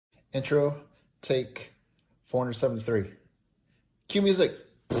Intro, take 473. Cue music.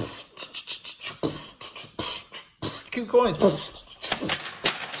 Cue coins.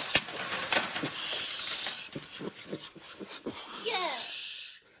 Yeah.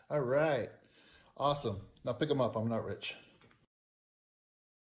 All right. Awesome. Now pick them up. I'm not rich.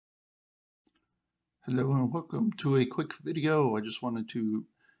 Hello and welcome to a quick video. I just wanted to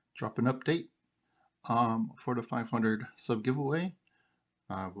drop an update for the 500 sub giveaway.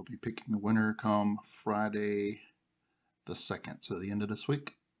 We'll be picking the winner come Friday the 2nd, so the end of this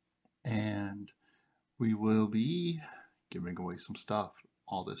week. And we will be giving away some stuff,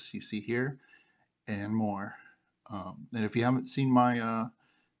 all this you see here and more. And if you haven't seen my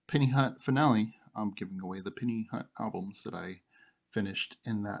Penny Hunt finale, I'm giving away the Penny Hunt albums that I finished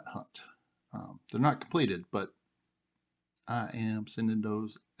in that hunt. They're not completed, but I am sending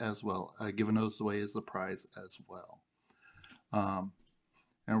those as well, giving those away as a prize as well.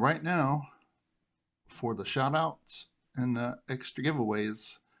 And right now, for the shout outs and the extra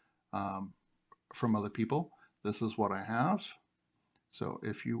giveaways from other people, this is what I have. So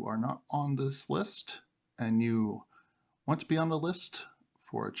if you are not on this list and you want to be on the list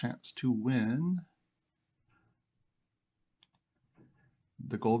for a chance to win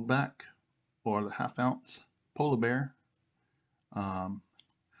the gold back or the half-ounce polar bear,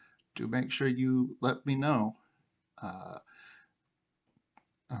 do make sure you let me know.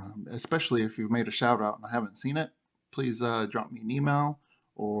 Especially if you've made a shout out and I haven't seen it, please drop me an email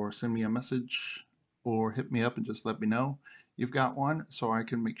or send me a message or hit me up and just let me know you've got one so I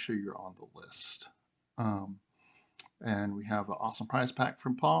can make sure you're on the list. And we have an awesome prize pack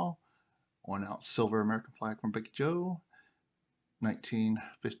from Paul, 1 ounce silver American flag from Becky Joe,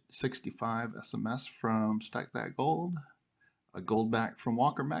 1965 SMS from Stack That Gold, a gold back from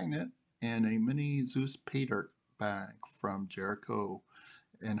Walker Magnet, and a mini Zeus pay dirt bag from Jericho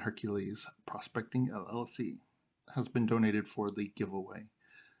and Hercules Prospecting LLC has been donated for the giveaway.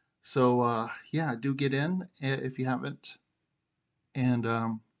 So yeah, do get in if you haven't. And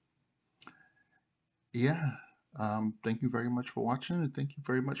yeah, thank you very much for watching, and thank you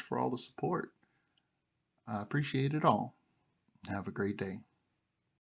very much for all the support. I appreciate it all. Have a great day.